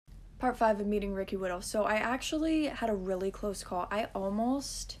Part 5 of meeting Ricky Whittle. So I actually had a really close call. I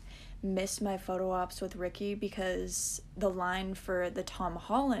almost missed my photo ops with Ricky because the line for the Tom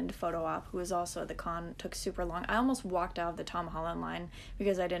Holland photo op, who was also at the con, took super long. I almost walked out of the Tom Holland line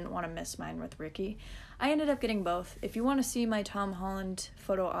because I didn't want to miss mine with Ricky. I ended up getting both. If you want to see my Tom Holland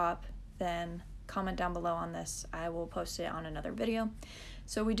photo op, then comment down below on this. I will post it on another video.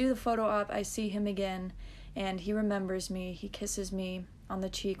 So we do the photo op. I see him again, and he remembers me. He kisses me on the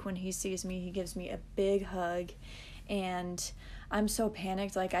cheek when he sees me. He gives me a big hug, and I'm so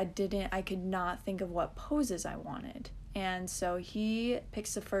panicked. Like, I could not think of what poses I wanted. And so he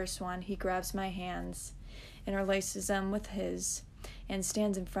picks the first one. He grabs my hands, interlaces them with his, and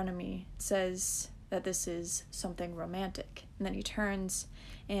stands in front of me. Says that this is something romantic. And then he turns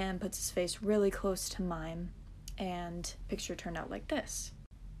and puts his face really close to mine, and picture turned out like this.